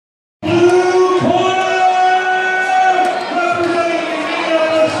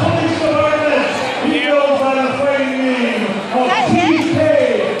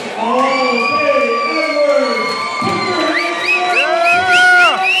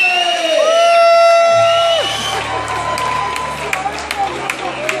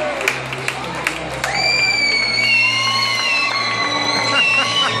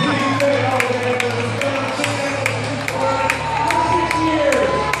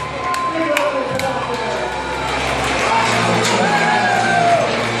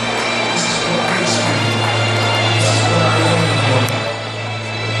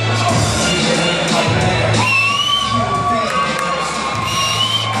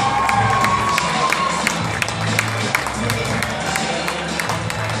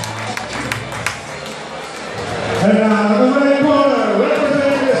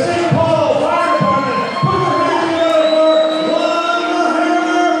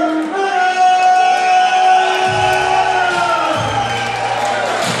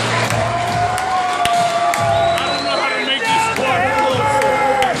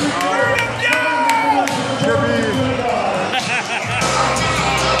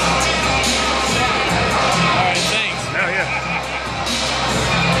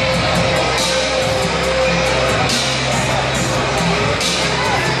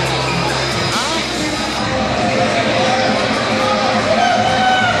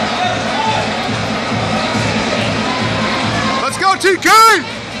TK!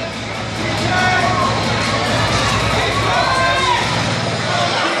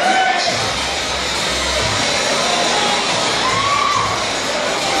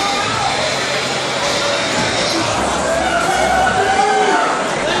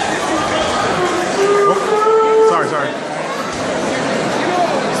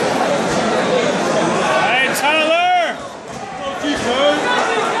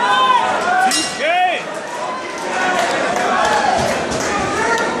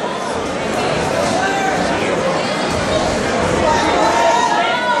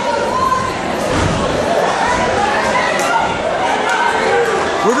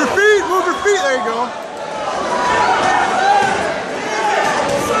 Move your feet, there you go.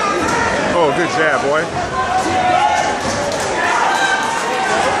 Oh, good jab, boy.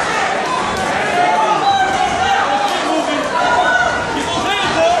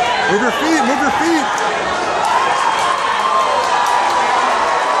 Move your feet, move your feet.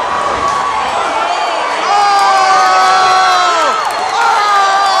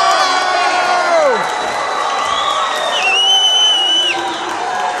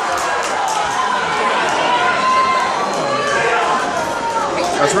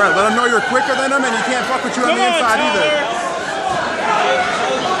 That's right, let them know you're quicker than them and he can't fuck with you on the inside either.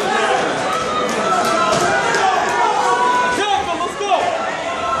 Let's go!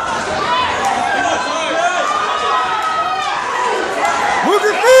 Move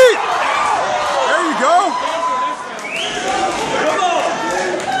your feet! There you go!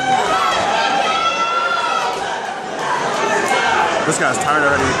 This guy's tired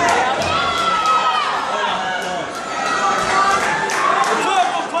already.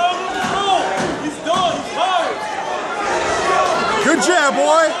 Good jab,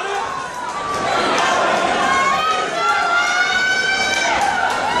 boy!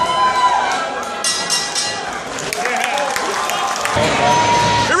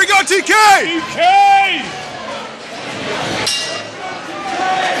 Here we go, TK! TK!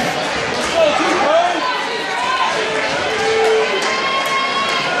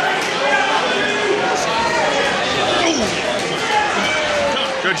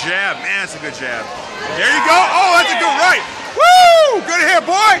 Good jab, man, that's a good jab. There you go. Oh, that's a good right. Woo! Good hit,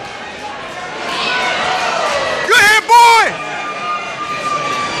 boy. Good hit, boy.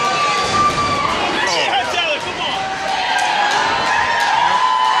 Oh. Come on.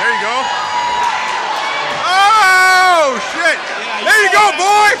 There you go. Oh, shit. There you go,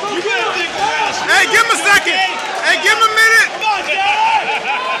 boy. Hey, give him a second. Hey, give him a minute. Come on, Tyler.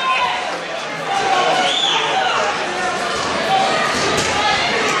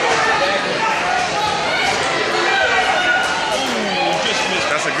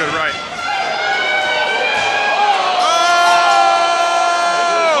 That's a good right.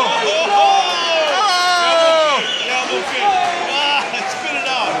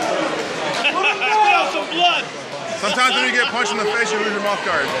 Sometimes when you get punched in the face, you lose your mouth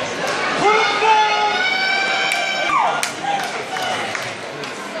guard.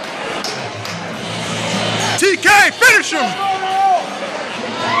 TK, finish him!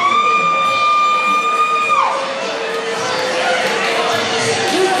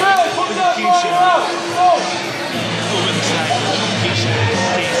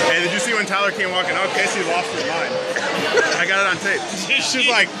 Hey, did you see when Tyler came walking out? Casey lost her mind. I got it on tape. She's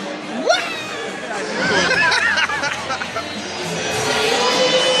like, what?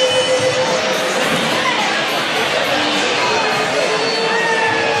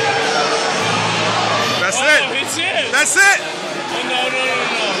 That's it. It's it. That's it. No.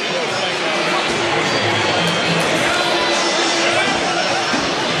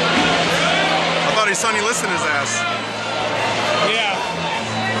 I thought he Sonny Liston his ass. Yeah.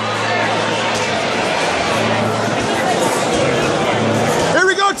 Here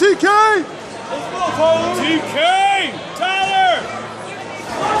we go, TK. Let's go, Tyler. TK. Tyler.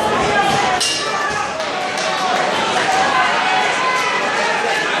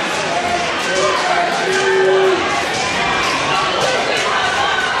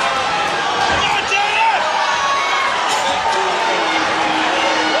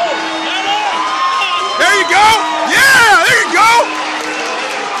 There you go! Yeah! There you go!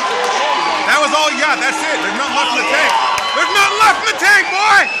 That was all you got. That's it. There's nothing left in the tank. There's nothing left in the tank,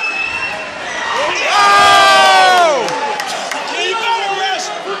 boy! Oh! You gotta rest.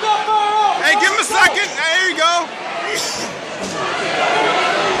 Hey, give him a second. Hey, there you go.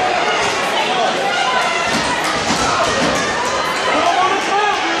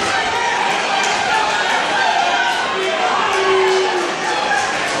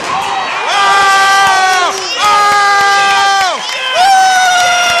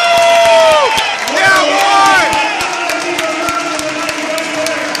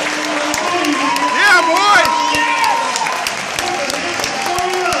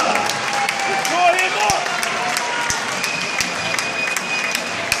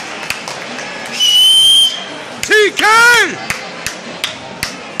 TK!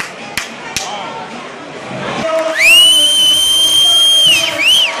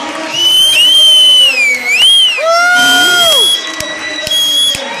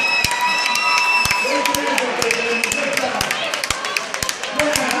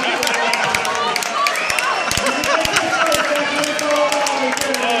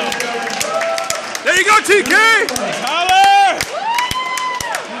 There you go, TK!